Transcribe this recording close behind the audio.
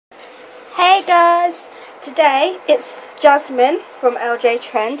Hey guys, today it's Jasmine from LJ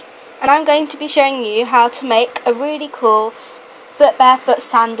Trend and I'm going to be showing you how to make a really cool Barefoot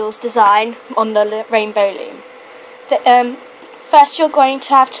Sandals design on the rainbow loom. First you're going to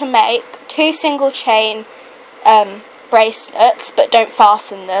have to make 2 single chain bracelets, but don't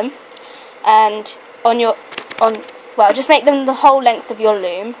fasten them, and just make them the whole length of your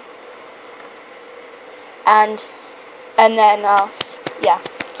loom, and then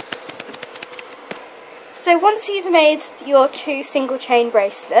So once you've made your 2 single chain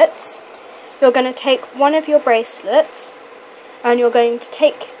bracelets, you're going to take one of your bracelets and you're going to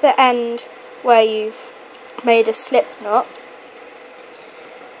take the end where you've made a slip knot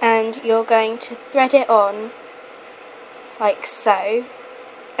and you're going to thread it on like so,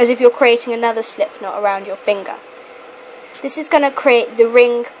 as if you're creating another slip knot around your finger. This is going to create the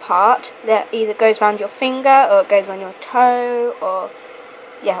ring part that either goes around your finger or it goes on your toe, or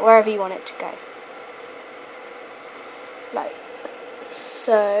wherever you want it to go. Like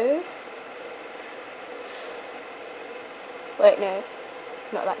so. Wait, no,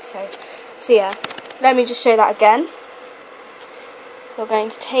 not like so. So yeah, let me just show that again. You're going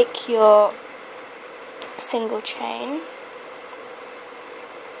to take your single chain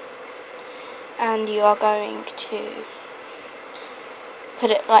and you are going to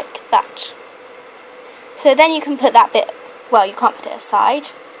put it like that. So then you can put that bit, well, you can't put it aside.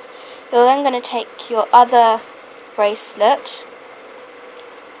 You're then going to take your other bracelet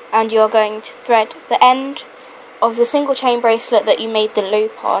and you're going to thread the end of the single chain bracelet that you made the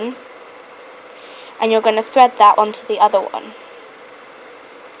loop on, and you're going to thread that onto the other one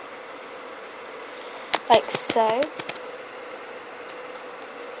like so,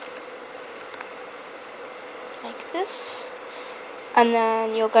 like this, and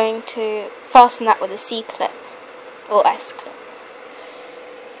then you're going to fasten that with a C-clip or S-clip.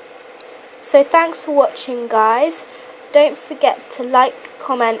 So thanks for watching guys. Don't forget to like,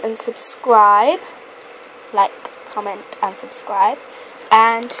 comment and subscribe.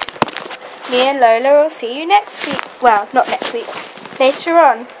 And me and Lola will see you next week. Well, not next week, later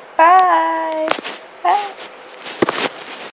on. Bye. Bye.